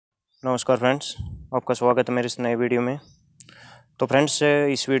नमस्कार फ्रेंड्स, आपका स्वागत है मेरे इस नए वीडियो में। तो फ्रेंड्स,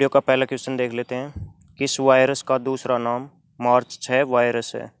 इस वीडियो का पहला क्वेश्चन देख लेते हैं। किस वायरस का दूसरा नाम मार्च 6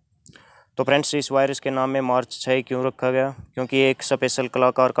 वायरस है? तो फ्रेंड्स, इस वायरस के नाम में मार्च 6 क्यों रखा गया? क्योंकि एक स्पेशल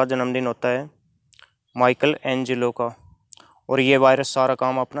कलाकार का जन्मदिन होता है, माइकल एंजेलो का, और ये वायरस सारा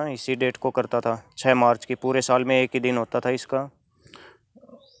काम अपना इसी डेट को करता था, 6 मार्च की। पूरे साल में एक ही दिन होता था इसका।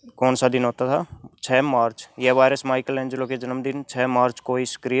 कौन सा दिन होता था? 6 मार्च। यह वायरस माइकल एंजेलो के जन्मदिन 6 मार्च को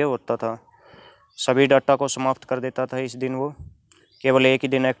सक्रिय होता था। सभी डाटा को समाप्त कर देता था इस दिन। वो केवल एक ही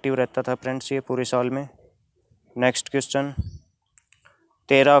दिन एक्टिव रहता था फ्रेंड्स, ये पूरे साल में। नेक्स्ट क्वेश्चन,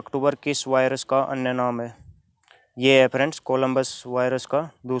 13 अक्टूबर किस वायरस का अन्य नाम है? ये है फ्रेंड्स कोलंबस वायरस का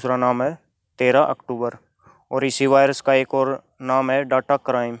दूसरा नाम है 13 अक्टूबर। और इसी वायरस का एक और नाम है डाटा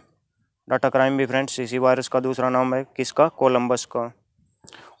क्राइम। डाटा क्राइम भी फ्रेंड्स इसी वायरस का दूसरा नाम है, किसका? कोलंबस का।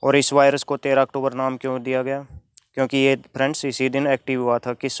 और इस वायरस को 13 अक्टूबर नाम क्यों दिया गया? क्योंकि ये फ्रेंड्स इसी दिन एक्टिव हुआ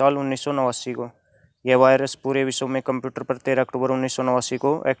था, किस साल? 1989 को। यह वायरस पूरे विश्व में कंप्यूटर पर 13 अक्टूबर 1989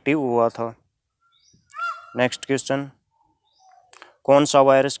 को एक्टिव हुआ था। नेक्स्ट क्वेश्चन, कौन सा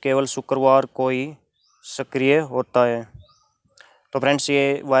वायरस केवल शुक्रवार को ही सक्रिय होता है? तो फ्रेंड्स,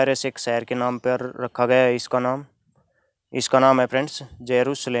 ये वायरस एक शहर के नाम पर रखा गया है। इसका नाम है फ्रेंड्स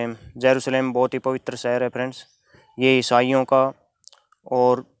जेरूसलेम। जेरूसलेम बहुत ही पवित्र शहर है फ्रेंड्स। ये ईसाइयों का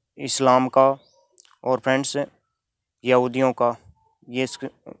और इस्लाम का और फ्रेंड्स यहूदियों का, ये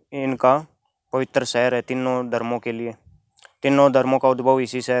इनका पवित्र शहर है तीनों धर्मों के लिए। तीनों धर्मों का उद्भव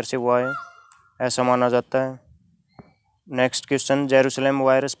इसी शहर से हुआ है, ऐसा माना जाता है। नेक्स्ट क्वेश्चन, जेरूसलेम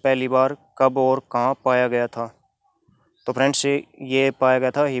वायरस पहली बार कब और कहाँ पाया गया था? तो फ्रेंड्स, ये पाया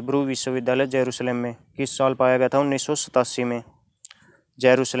गया था हिब्रू विश्वविद्यालय जेरूसलेम में। किस साल पाया गया था? 1987 में।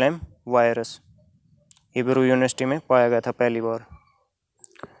 जेरूसलेम वायरस हिब्रू यूनिवर्सिटी में पाया गया था पहली बार।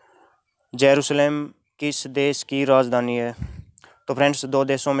 जेरूसलेम किस देश की राजधानी है? तो फ्रेंड्स, दो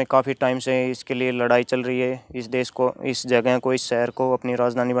देशों में काफ़ी टाइम से इसके लिए लड़ाई चल रही है, इस देश को, इस जगह को, इस शहर को अपनी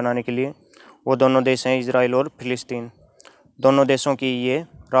राजधानी बनाने के लिए। वो दोनों देश हैं इजराइल और फिलिस्तीन। दोनों देशों की ये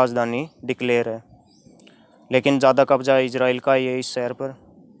राजधानी डिक्लेयर है, लेकिन ज़्यादा कब्जा इजराइल का ये इस शहर पर।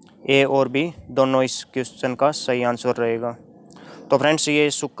 ए और बी दोनों इस क्वेश्चन का सही आंसर रहेगा। तो फ्रेंड्स,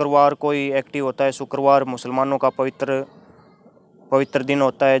 ये शुक्रवार को ही एक्टिव होता है। शुक्रवार मुसलमानों का पवित्र दिन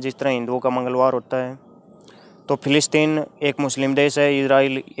होता है, जिस तरह हिंदुओं का मंगलवार होता है। तो फिलिस्तीन एक मुस्लिम देश है,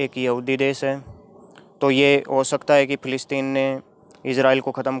 इजराइल एक यहूदी देश है। तो ये हो सकता है कि फिलिस्तीन ने इजराइल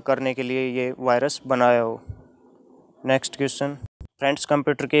को ख़त्म करने के लिए ये वायरस बनाया हो। नेक्स्ट क्वेश्चन, फ्रेंड्स,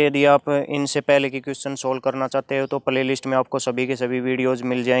 कंप्यूटर के यदि आप इनसे पहले के क्वेश्चन सोल्व करना चाहते हो तो प्ले लिस्ट में आपको सभी के सभी वीडियोज़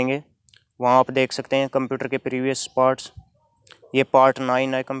मिल जाएंगे, वहाँ आप देख सकते हैं कंप्यूटर के प्रीवियस पार्ट्स। ये पार्ट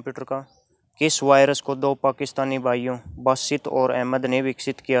 9 है कंप्यूटर का। किस वायरस को 2 पाकिस्तानी भाइयों बासित और अहमद ने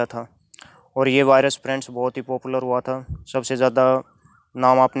विकसित किया था? और ये वायरस फ्रेंड्स बहुत ही पॉपुलर हुआ था। सबसे ज़्यादा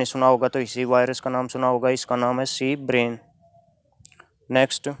नाम आपने सुना होगा तो इसी वायरस का नाम सुना होगा, इसका नाम है सी ब्रेन।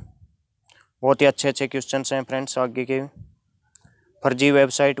 नेक्स्ट, बहुत ही अच्छे क्वेश्चंस हैं फ्रेंड्स आगे के। फर्जी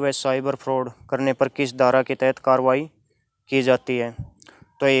वेबसाइट व साइबर फ्रॉड करने पर किस धारा के तहत कार्रवाई की जाती है?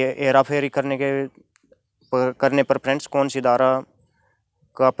 तो ये हेराफेरी करने पर फ्रेंड्स कौन सी धारा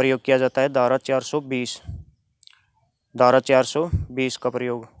का प्रयोग किया जाता है? धारा 420। धारा 420 का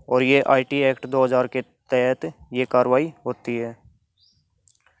प्रयोग। और ये आईटी एक्ट 2000 के तहत ये कार्रवाई होती है,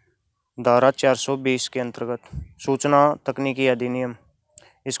 धारा 420 के अंतर्गत। सूचना तकनीकी अधिनियम,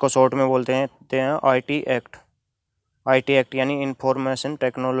 इसको शॉर्ट में बोलते हैं आईटी एक्ट। आईटी एक्ट यानी इंफॉर्मेशन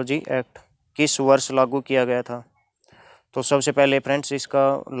टेक्नोलॉजी एक्ट किस वर्ष लागू किया गया था? तो सबसे पहले फ्रेंड्स इसका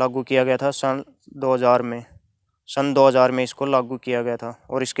लागू किया गया था सन 2000 में। सन 2000 में इसको लागू किया गया था,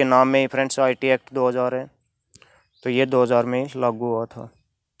 और इसके नाम में ही फ्रेंड्स आईटी एक्ट 2000 है, तो ये 2000 में लागू हुआ था।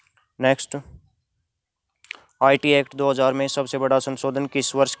 नेक्स्ट, आईटी एक्ट 2000 में सबसे बड़ा संशोधन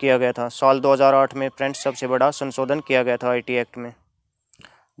किस वर्ष किया गया था? साल 2008 में फ्रेंड्स सबसे बड़ा संशोधन किया गया था आईटी एक्ट में।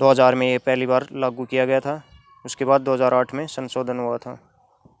 2000 में ये पहली बार लागू किया गया था, उसके बाद 2008 में संशोधन हुआ था।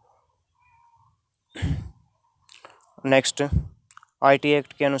 नेक्स्ट, आईटी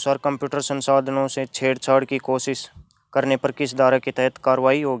एक्ट के अनुसार कंप्यूटर संसाधनों से छेड़छाड़ की कोशिश करने पर किस धारा के तहत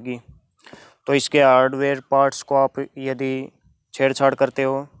कार्रवाई होगी? तो इसके हार्डवेयर पार्ट्स को आप यदि छेड़छाड़ करते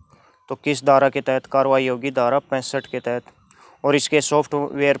हो तो किस धारा के तहत कार्रवाई होगी? धारा 65 के तहत। और इसके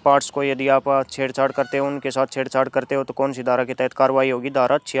सॉफ्टवेयर पार्ट्स को यदि आप छेड़छाड़ करते हो, उनके साथ छेड़छाड़ करते हो तो कौन सी धारा के तहत कार्रवाई होगी?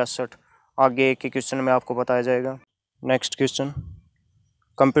 धारा 66। आगे के क्वेश्चन में आपको बताया जाएगा। नेक्स्ट क्वेश्चन,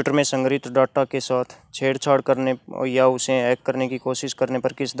 कंप्यूटर में संग्रहित डाटा के साथ छेड़छाड़ करने या उसे हैक करने की कोशिश करने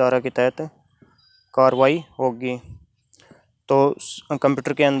पर किस धारा के तहत कार्रवाई होगी? तो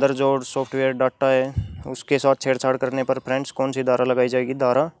कंप्यूटर के अंदर जो सॉफ्टवेयर डाटा है उसके साथ छेड़छाड़ करने पर फ्रेंड्स कौन सी धारा लगाई जाएगी?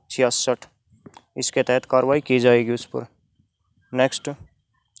 धारा 66। इसके तहत कार्रवाई की जाएगी उस पर। नेक्स्ट,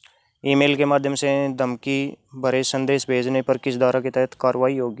 ईमेल के माध्यम से धमकी भरे संदेश भेजने पर किस धारा के तहत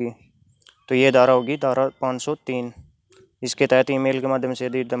कार्रवाई होगी? तो ये धारा होगी धारा 503। इसके तहत ईमेल के माध्यम से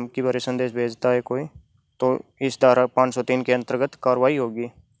यदि धमकी भरे संदेश भेजता है कोई तो इस धारा 503 के अंतर्गत कार्रवाई होगी।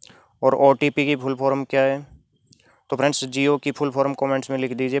 और OTP की फुल फॉर्म क्या है? तो फ्रेंड्स जियो की फुल फॉर्म कमेंट्स में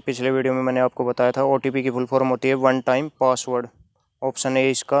लिख दीजिए। पिछले वीडियो में मैंने आपको बताया था OTP की फुल फॉर्म होती है one time password. Option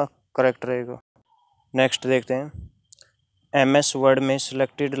A इसका करेक्ट रहेगा। नेक्स्ट देखते हैं, MS वर्ड में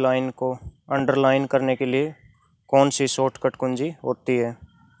सिलेक्टेड लाइन को अंडरलाइन करने के लिए कौन सी शॉर्टकट कुंजी होती है?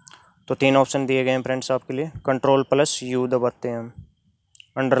 तो 3 ऑप्शन दिए गए हैं फ्रेंड्स आपके लिए। Ctrl+U दबाते हैं हम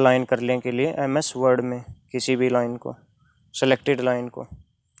अंडरलाइन करने के लिए MS वर्ड में किसी भी लाइन को, सिलेक्टेड लाइन को।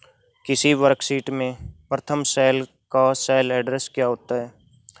 किसी वर्कशीट में प्रथम सेल का सेल एड्रेस क्या होता है?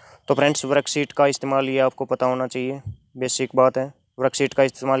 तो फ्रेंड्स वर्कशीट का इस्तेमाल ये आपको पता होना चाहिए, बेसिक बात है। वर्कशीट का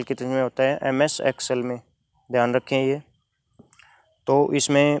इस्तेमाल कितने में होता है? MS एक्सेल में, ध्यान रखें ये। तो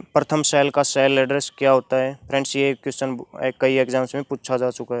इसमें प्रथम सेल का सेल एड्रेस क्या होता है? फ्रेंड्स ये क्वेश्चन कई एग्जाम्स में पूछा जा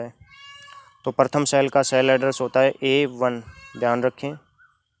चुका है। तो प्रथम सेल का सेल एड्रेस होता है A1, ध्यान रखें।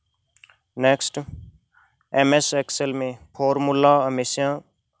 नेक्स्ट, MS एक्सेल में फॉर्मूला हमेशा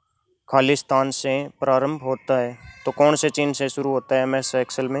खाली स्थान से प्रारंभ होता है। तो कौन से चिन्ह से शुरू होता है MS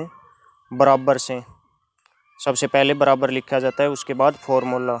एक्सेल में? बराबर से। सबसे पहले बराबर लिखा जाता है, उसके बाद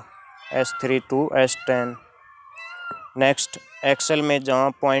formula S3 to S10। Next, Excel में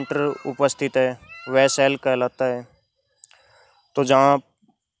जहाँ पॉइंटर उपस्थित है वह सेल कहलाता है। तो जहाँ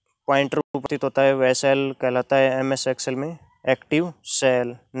पॉइंटर उपस्थित होता है वह सेल कहलाता है MS एक्सेल में एक्टिव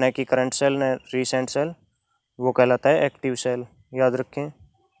सेल, न कि करंट सेल न रीसेंट सेल, वो कहलाता है एक्टिव सेल, याद रखें।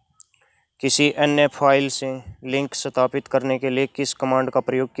 किसी अन्य फाइल से लिंक स्थापित करने के लिए किस कमांड का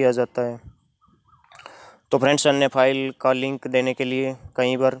प्रयोग किया जाता है? तो फ्रेंड्स अन्य फाइल का लिंक देने के लिए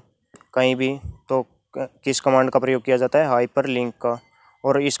कहीं पर कहीं भी तो किस कमांड का प्रयोग किया जाता है? हाइपर लिंक का।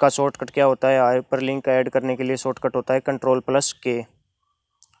 और इसका शॉर्टकट क्या होता है? हाइपर लिंक ऐड करने के लिए शॉर्टकट होता है Ctrl+K।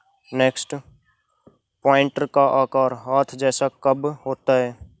 नेक्स्ट, पॉइंटर का आकार हाथ जैसा कब होता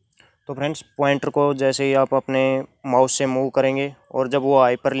है? तो फ्रेंड्स पॉइंटर को जैसे ही आप अपने माउस से मूव करेंगे और जब वो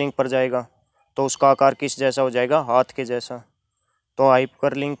हाइपर लिंक पर जाएगा तो उसका आकार किस जैसा हो जाएगा? हाथ के जैसा। तो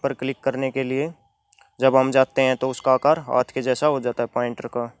हाइपर लिंक पर क्लिक करने के लिए जब हम जाते हैं तो उसका आकार हाथ के जैसा हो जाता है पॉइंटर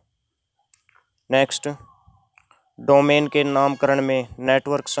का। नेक्स्ट, डोमेन के नामकरण में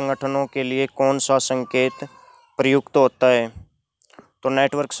नेटवर्क संगठनों के लिए कौन सा संकेत प्रयुक्त होता है? तो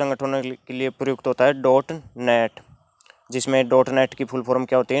नेटवर्क संगठनों के लिए प्रयुक्त होता है .NET, जिसमें .NET की फुल फॉर्म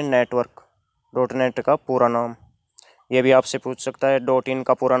क्या होती है? नेटवर्क। .NET का पूरा नाम ये भी आपसे पूछ सकता है। .in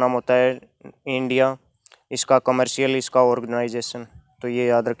का पूरा नाम होता है इंडिया, इसका कमर्शियल, इसका ऑर्गेनाइजेशन, तो ये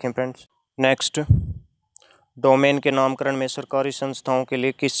याद रखें फ्रेंड्स। नेक्स्ट, डोमेन के नामकरण में सरकारी संस्थाओं के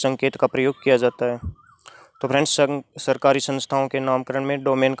लिए किस संकेत का प्रयोग किया जाता है? तो फ्रेंड्स सरकारी संस्थाओं के नामकरण में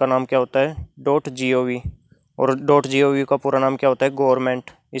डोमेन का नाम क्या होता है? .gov। और .gov का पूरा नाम क्या होता है?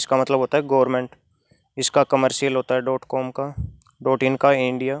 गवर्नमेंट, इसका मतलब होता है गवर्नमेंट। इसका कमर्शियल होता है .com का, .in का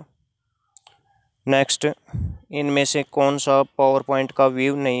इंडिया। नेक्स्ट, इनमें से कौन सा पावर पॉइंट का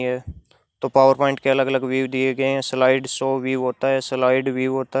व्यू नहीं है? तो पावर पॉइंट के अलग अलग व्यू दिए गए हैं। स्लाइड शो व्यू होता है, स्लाइड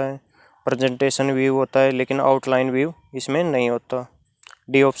व्यू होता है, प्रेजेंटेशन व्यू होता है, लेकिन आउटलाइन व्यू इसमें नहीं होता।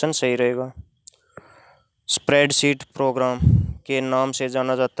 डी ऑप्शन सही रहेगा। स्प्रेडशीट प्रोग्राम के नाम से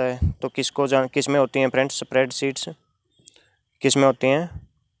जाना जाता है, तो किस में होती हैं फ्रेंड्स स्प्रेडशीट्स? किस में होती हैं?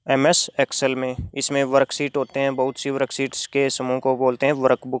 MS एक्सेल में। इसमें वर्कशीट होते हैं, बहुत सी वर्कशीट्स के समूह को बोलते हैं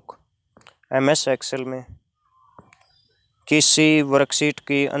वर्कबुक, MS एक्सेल में। किसी वर्कशीट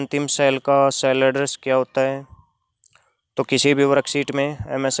की अंतिम सेल का सेल एड्रेस क्या होता है? तो किसी भी वर्कशीट में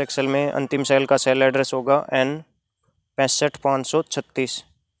MS एक्सेल में अंतिम सेल का सेल एड्रेस होगा N65536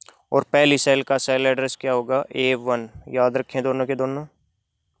 और पहली सेल का सेल एड्रेस क्या होगा? A1, याद रखें दोनों के दोनों।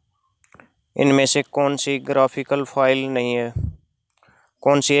 इनमें से कौन सी ग्राफिकल फाइल नहीं है?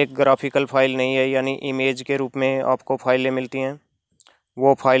 कौन सी एक ग्राफिकल फाइल नहीं है, यानी इमेज के रूप में आपको फाइलें मिलती हैं,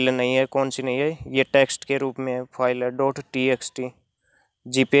 वो फाइल नहीं है? कौन सी नहीं है? ये टेक्स्ट के रूप में फाइल है .txt,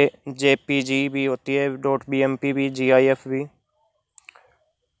 JPG भी होती है, .bmp भी, GIF भी।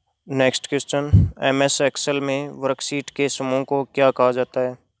 नेक्स्ट क्वेश्चन, MS एक्सेल में वर्कशीट के समूह को क्या कहा जाता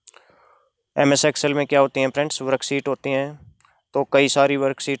है? MS एक्सेल में क्या होती हैं फ्रेंड्स? वर्कशीट होती हैं, तो कई सारी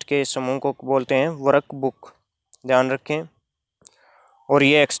वर्कशीट के समूह को बोलते हैं वर्कबुक, ध्यान रखें। और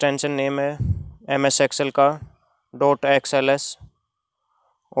ये एक्सटेंशन नेम है MS एक्सेल का .xls,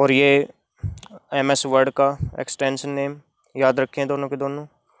 और ये MS वर्ड का एक्सटेंशन नेम, याद रखें दोनों के दोनों।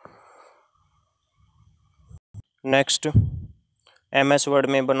 नेक्स्ट, MS वर्ड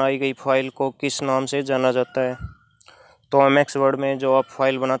में बनाई गई फाइल को किस नाम से जाना जाता है? तो MS वर्ड में जो आप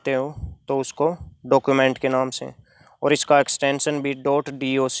फाइल बनाते हो तो उसको डॉक्यूमेंट के नाम से, और इसका एक्सटेंशन भी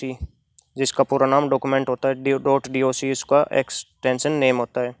 .doc, जिसका पूरा नाम डॉक्यूमेंट होता है, .doc इसका एक्सटेंशन नेम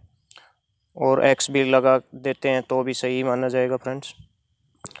होता है। और एक्स भी लगा देते हैं तो भी सही माना जाएगा फ्रेंड्स।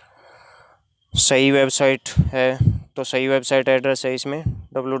 सही वेबसाइट है तो सही वेबसाइट एड्रेस है इसमें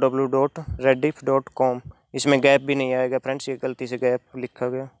www.rediff.com। इसमें गैप भी नहीं आएगा फ्रेंड्स, ये गलती से गैप लिखा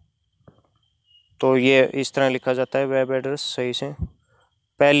गया, तो ये इस तरह लिखा जाता है वेब एड्रेस सही से।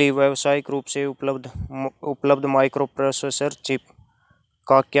 पहली व्यावसायिक रूप से उपलब्ध माइक्रो प्रोसेसर चिप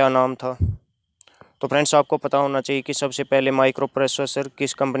का क्या नाम था? तो फ्रेंड्स आपको पता होना चाहिए कि सबसे पहले माइक्रो प्रोसेसर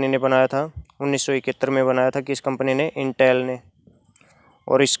किस कंपनी ने बनाया था। 1971 में बनाया था। किस कंपनी ने? इंटेल ने।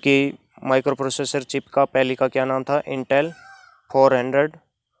 और इसकी माइक्रो प्रोसेसर चिप का पहली का क्या नाम था? इंटेल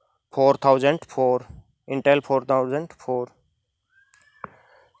 4004। इंटेल 4004।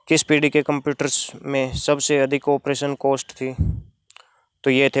 किस पीढ़ी के कंप्यूटर्स में सबसे अधिक ऑपरेशन कॉस्ट थी? तो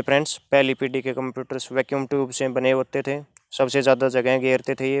ये थे फ्रेंड्स पहली पीढ़ी के कंप्यूटर्स। वैक्यूम ट्यूब से बने होते थे, सबसे ज़्यादा जगह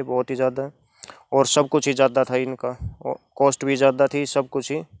घेरते थे ये, बहुत ही ज़्यादा, और सब कुछ ही ज़्यादा था इनका, कॉस्ट भी ज़्यादा थी, सब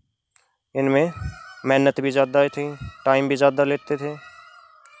कुछ ही इनमें मेहनत भी ज़्यादा थी, टाइम भी ज़्यादा लेते थे।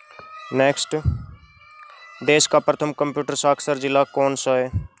 नेक्स्ट, देश का प्रथम कंप्यूटर साक्षर जिला कौन सा है?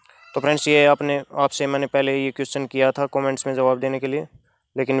 तो फ्रेंड्स ये आपसे मैंने पहले ये क्वेश्चन किया था कमेंट्स में जवाब देने के लिए,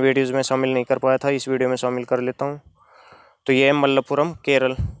 लेकिन वीडियोज़ में शामिल नहीं कर पाया था, इस वीडियो में शामिल कर लेता हूँ। तो ये है मल्लपुरम,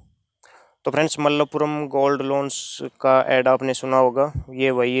 केरल। तो फ्रेंड्स मल्लपुरम गोल्ड लोन्स का ऐड आपने सुना होगा,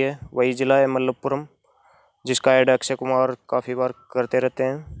 ये वही ज़िला है मल्लपुरम, जिसका ऐड अक्षय कुमार काफ़ी बार करते रहते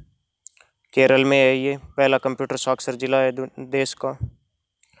हैं। केरल में है ये, पहला कंप्यूटर साक्षर जिला है देश का।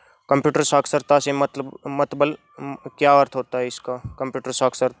 कंप्यूटर साक्षरता से मतलब क्या अर्थ होता है इसका, कंप्यूटर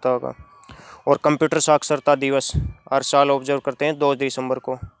साक्षरता का? और कंप्यूटर साक्षरता दिवस हर साल ऑब्जर्व करते हैं 2 दिसंबर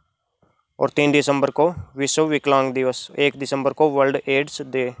को, और 3 दिसंबर को विश्व विकलांग दिवस, 1 दिसंबर को वर्ल्ड एड्स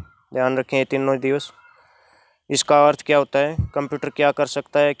डे। ध्यान रखें ये तीनों दिवस। इसका अर्थ क्या होता है? कंप्यूटर क्या कर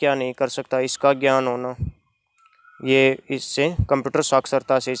सकता है, क्या नहीं कर सकता, इसका ज्ञान होना, ये इससे कंप्यूटर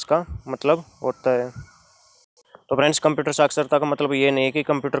साक्षरता से इसका मतलब होता है। तो फ्रेंड्स कंप्यूटर साक्षरता का मतलब ये नहीं है कि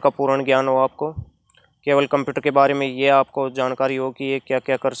कंप्यूटर का पूर्ण ज्ञान हो आपको, केवल कंप्यूटर के बारे में ये आपको जानकारी हो कि ये क्या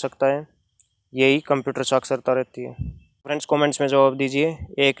क्या कर सकता है, यही कंप्यूटर साक्षरता रहती है। फ्रेंड्स कमेंट्स में जवाब दीजिए,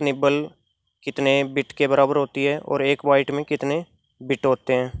 एक निबल कितने बिट के बराबर होती है और एक बाइट में कितने बिट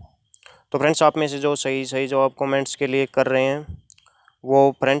होते हैं? तो फ्रेंड्स आप में से जो सही जवाब कमेंट्स के लिए कर रहे हैं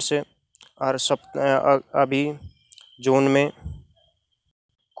वो फ्रेंड्स अभी जून में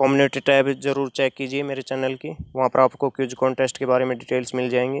कम्युनिटी टैब ज़रूर चेक कीजिए मेरे चैनल की, वहाँ पर आपको क्विज कॉन्टेस्ट के बारे में डिटेल्स मिल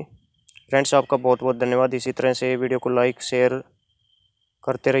जाएंगी। फ्रेंड्स आपका बहुत बहुत धन्यवाद। इसी तरह से वीडियो को लाइक शेयर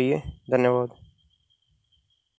करते रहिए। धन्यवाद।